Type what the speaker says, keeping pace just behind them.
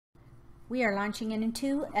We are launching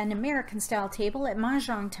into an American style table at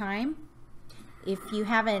Mahjong time. If you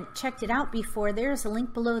haven't checked it out before, there's a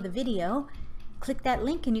link below the video. Click that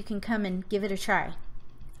link and you can come and give it a try.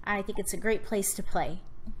 I think it's a great place to play.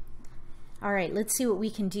 All right, let's see what we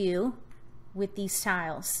can do with these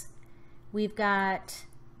tiles. We've got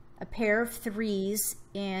a pair of threes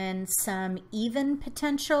and some even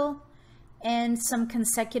potential and some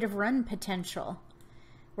consecutive run potential.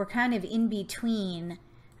 We're kind of in between.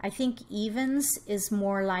 I think evens is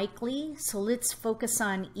more likely, so let's focus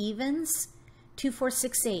on evens. 2, 4,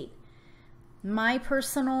 6, 8. My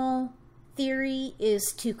personal theory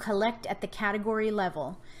is to collect at the category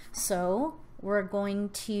level. So we're going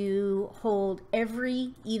to hold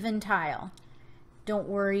every even tile. Don't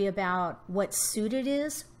worry about what suit it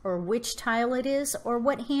is or which tile it is or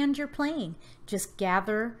what hand you're playing. Just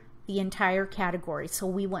gather the entire category. So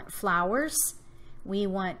we want flowers. We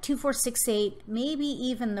want 2, 4, 6, 8, maybe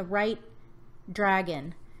even the right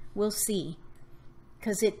dragon. We'll see.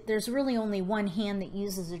 Because there's really only one hand that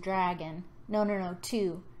uses a dragon. No,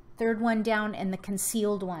 two. Third one down and the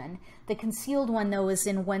concealed one. The concealed one, though, is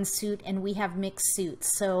in one suit and we have mixed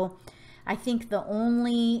suits. So I think the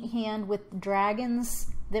only hand with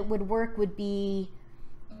dragons that would work would be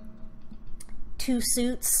two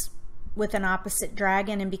suits with an opposite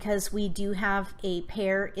dragon. And because we do have a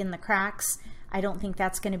pair in the cracks, I don't think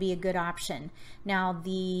that's going to be a good option. Now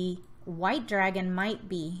the white dragon might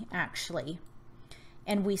be, actually.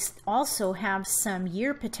 And we also have some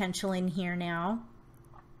year potential in here now.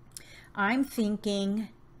 I'm thinking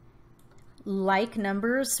like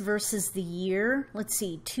numbers versus the year. Let's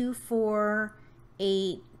see, 2, 4,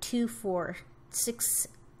 8, 2, 4, 6,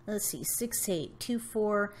 let's see, 6, 8, 2,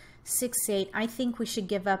 4, 6, 8. I think we should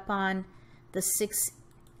give up on the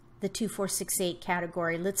 2, 4, 6, 8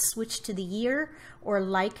 category. Let's switch to the year or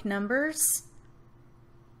like numbers.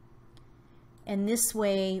 And this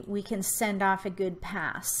way we can send off a good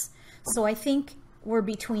pass. So I think we're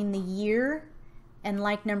between the year and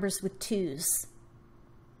like numbers with twos.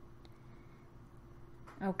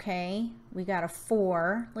 Okay, we got a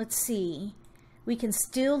 4. Let's see. We can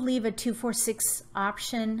still leave a 2, 4, 6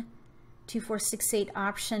 option, 2, 4, 6, 8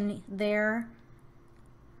 option there.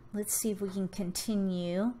 Let's see if we can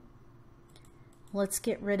continue. Let's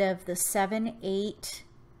get rid of the 7, 8,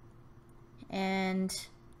 and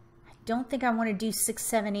I don't think I want to do 6,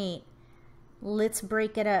 7, 8. Let's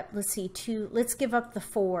break it up. Let's see, 2. Let's give up the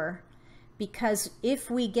 4, because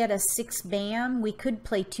if we get a 6 bam, we could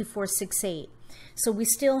play 2, 4, 6, 8. So we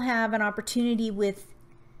still have an opportunity with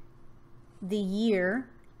the year,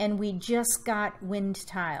 and we just got wind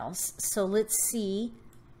tiles. So let's see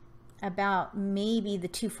about maybe the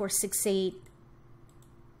 2, 4, 6, 8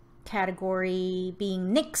 category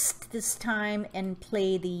being nixed this time and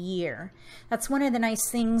play the year. That's one of the nice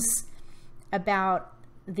things about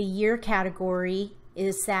the year category,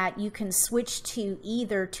 is that you can switch to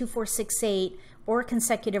either 2, 4, 6, 8 or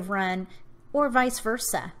consecutive run, or vice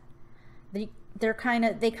versa. They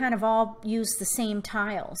kind of all use the same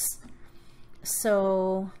tiles.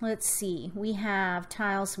 So let's see, we have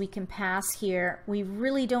tiles we can pass here. We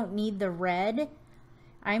really don't need the red.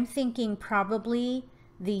 I'm thinking probably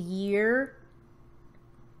the year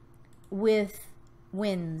with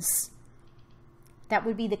wins. That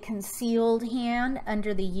would be the concealed hand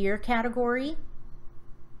under the year category.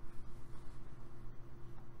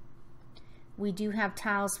 We do have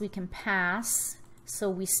tiles we can pass, so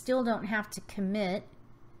we still don't have to commit.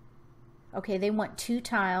 Okay, they want 2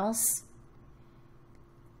 tiles.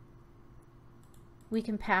 We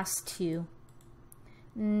can pass 2.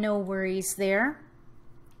 No worries there.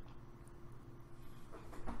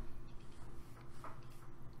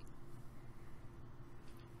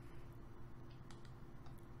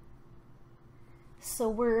 So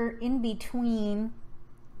we're in between.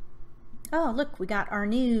 Oh, look, we got our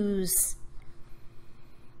news.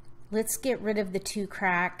 Let's get rid of the 2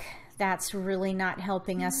 crack. That's really not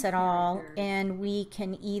helping us at all. And we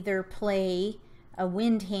can either play a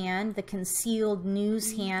wind hand, the concealed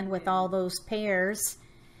news hand with all those pairs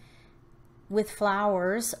with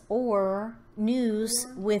flowers, or news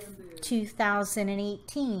with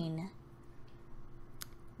 2018.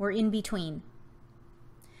 We're in between.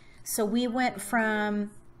 So we went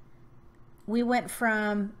from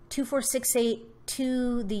 2, 4, 6, 8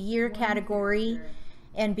 to the year category,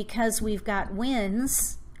 and because we've got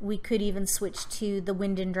winds, we could even switch to the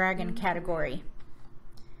wind and dragon category.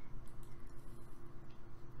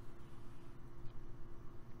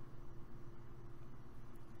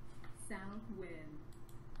 South wind.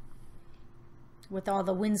 With all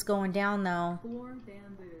the winds going down, though, 4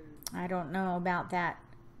 bamboo. I don't know about that.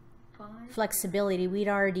 flexibility, we'd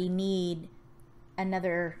already need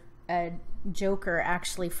another joker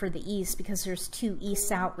actually for the east, because there's 2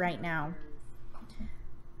 easts out right now.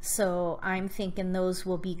 So I'm thinking those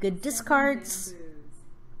will be good discards.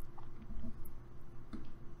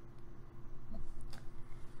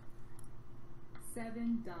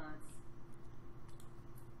 7 dots.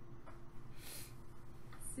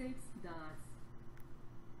 6 dots.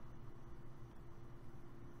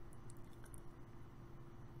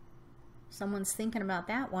 Someone's thinking about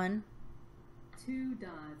that one. 2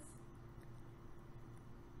 dots.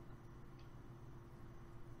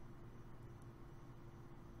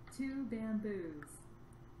 2 bamboos.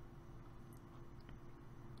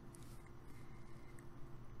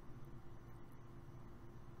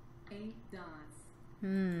 8 dots.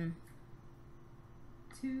 2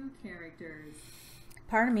 characters.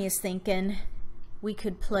 Part of me is thinking we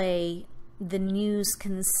could play the news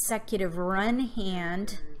consecutive run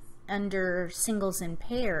hand under singles and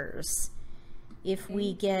pairs. If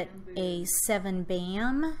we get a 7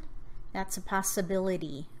 bam, that's a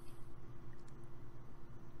possibility.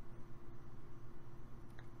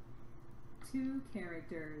 2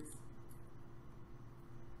 characters.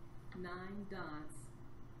 9 dots.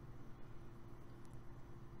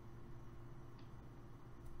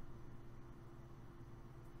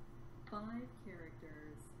 5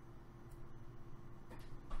 characters.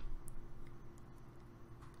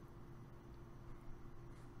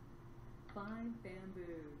 5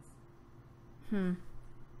 bamboos.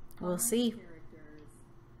 We'll see. Characters.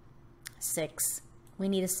 6. We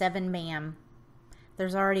need a 7 bam.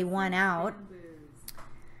 There's already 1 out. Bamboos.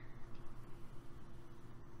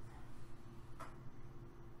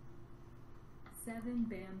 7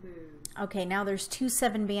 bamboos. Okay, now there's 2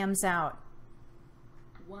 7 bams out.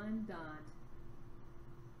 1 dot.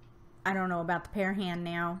 I don't know about the pair hand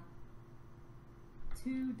now.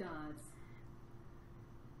 2 dots.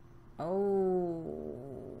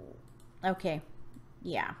 Oh. Okay.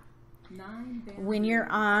 Yeah. 9 bamboos. When you're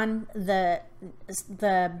on the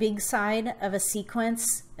big side of a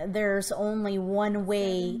sequence, there's only one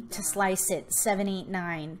way to slice it, 7, 8,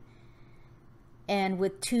 9. And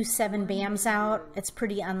with 2 7 bams out, it's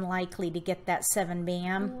pretty unlikely to get that 7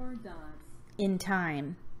 bam 4 dots. in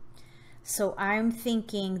time. So I'm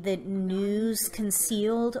thinking that news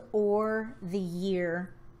concealed or the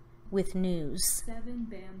year with news. 7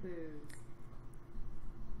 bamboos.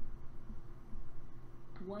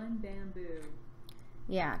 1 bamboo.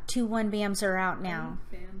 Yeah, 2 1 bams are out now.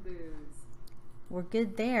 8 bamboos. We're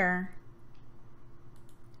good there.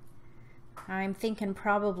 I'm thinking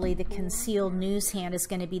probably the concealed news hand is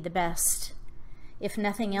going to be the best. If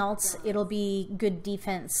nothing else, it'll be good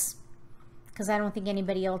defense, because I don't think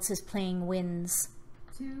anybody else is playing wins.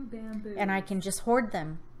 2 bamboos. And I can just hoard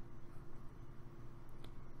them.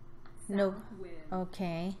 No. South wind.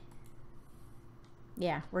 Okay.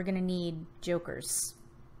 Yeah, we're going to need jokers.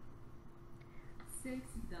 6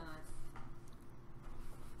 dots.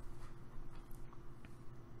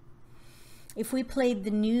 If we played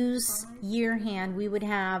the news year hand, we would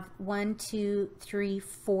have 1, 2, 3,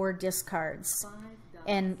 4 discards 5 dots.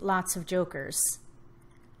 and lots of jokers.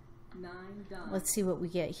 9 dots. Let's see what we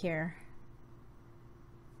get here.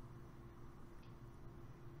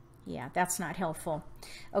 Yeah, that's not helpful.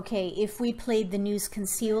 Okay, if we played the news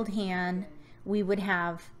concealed hand, we would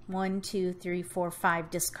have 1, 2, 3, 4, 5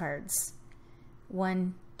 discards.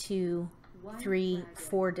 1, 2, 3,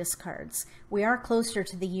 4 discards. We are closer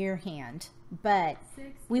to the year hand, but 6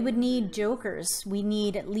 we would need bamboos. jokers. We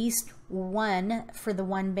need at least 1 for the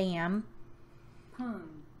 1 bam,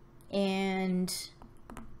 Hung. and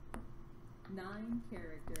 9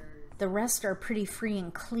 characters. the rest are pretty free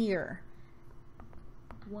and clear.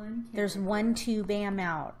 1 character. There's 1, 2 bam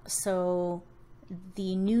out, so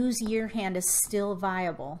the news year hand is still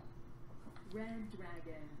viable. Red dragon.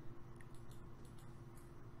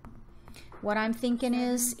 What I'm thinking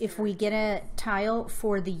is, if we get a tile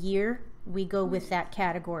for the year, we go with that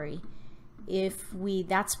category. If we,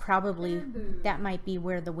 that's probably, that might be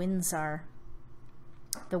where the wins are.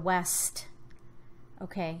 The west.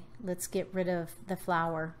 Okay, let's get rid of the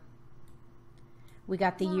flower. We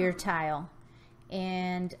got the year tile.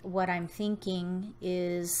 And what I'm thinking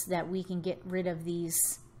is that we can get rid of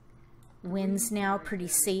these wins now pretty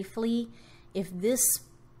safely. If this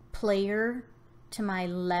player to my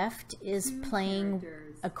left is 2 playing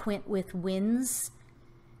characters. a quint with wins,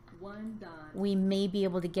 1 dot. we may be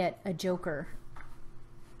able to get a joker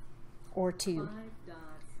or 2. 5 dots.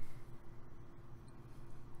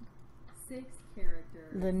 6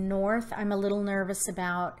 characters. The north I'm a little nervous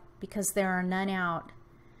about because there are none out.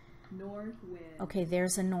 North wind. Okay,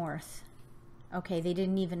 there's a north. Okay, they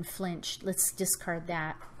didn't even flinch. Let's discard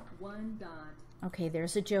that. 1 dot. Okay,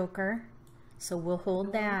 there's a joker. So we'll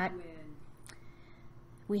hold that. Wind.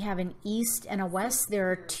 We have an east and a west. There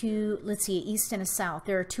are two, let's see, east and a south.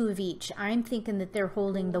 There are 2 of each. I'm thinking that they're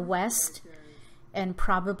holding the west and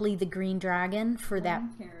probably the green dragon for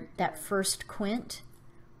that first quint.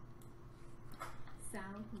 South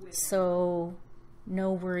wind. So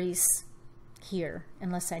no worries here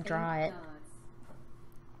unless I draw 8 it. dots.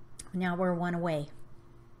 Now we're 1 away.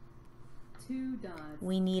 2 dots.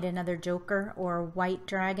 We need another joker or a white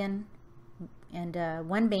dragon and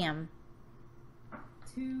 1 bam.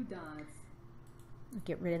 2 dots.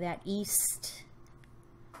 Get rid of that east.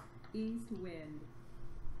 East wind.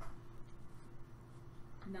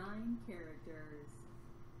 9 characters.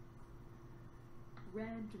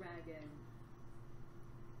 Red dragon.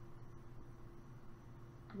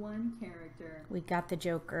 1 character. We got the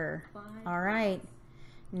joker. 5 All right.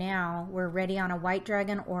 Now we're ready on a white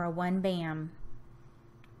dragon or a 1 bam.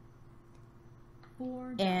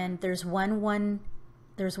 4 And there's one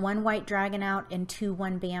white dragon out and 2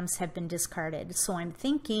 1 bams have been discarded. So I'm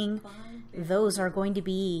thinking 5 those are going to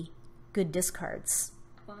be good discards.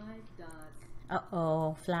 5 dots.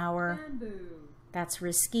 Uh-oh, flower. Bamboo. That's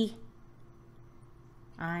risky.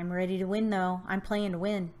 I'm ready to win though. I'm playing to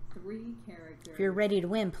win. 3 characters. If you're ready to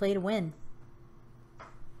win, play to win.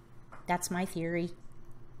 That's my theory.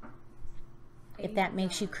 If 8 that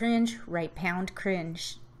makes you dots. cringe, write pound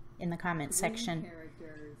cringe in the comment 3 section.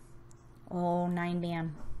 characters. Oh, 9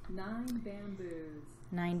 bam. 9 bamboos.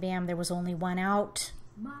 9 bam. There was only 1 out.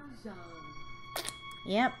 Mahjong.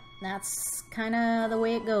 Yep, that's kind of the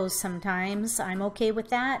way it goes sometimes. I'm okay with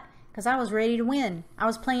that because I was ready to win. I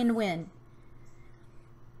was playing to win.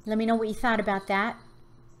 Let me know what you thought about that.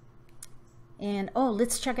 And oh,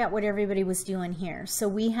 let's check out what everybody was doing here. So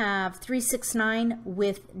we have 369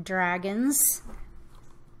 with dragons.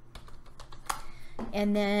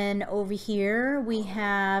 And then over here we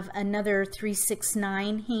have another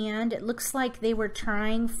 369 hand. It looks like they were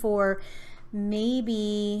trying for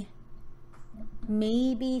maybe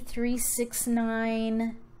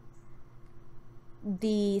 369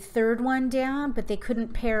 the third one down, but they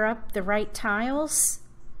couldn't pair up the right tiles.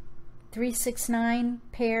 369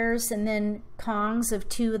 pairs and then kongs of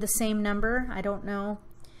 2 of the same number. I don't know.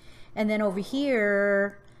 And then over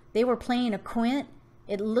here they were playing a quint.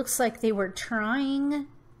 It looks like they were trying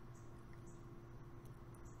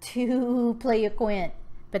to play a quint,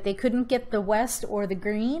 but they couldn't get the west or the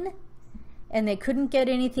green, and they couldn't get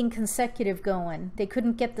anything consecutive going. They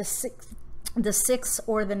couldn't get the 6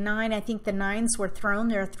 or the 9. I think the 9s were thrown.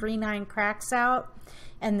 There are 3 9 cracks out,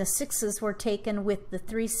 and the 6s were taken with the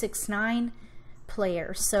 369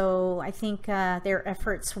 player. So I think their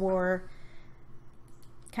efforts were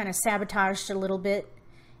kind of sabotaged a little bit.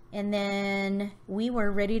 And then we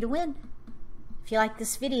were ready to win. If you like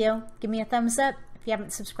this video, give me a thumbs up. If you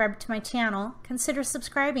haven't subscribed to my channel, consider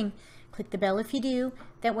subscribing. Click the bell if you do.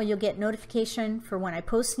 That way you'll get notification for when I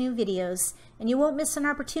post new videos, and you won't miss an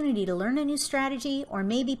opportunity to learn a new strategy or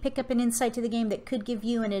maybe pick up an insight to the game that could give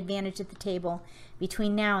you an advantage at the table.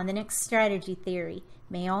 Between now and the next strategy theory,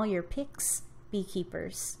 may all your picks be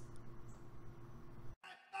keepers.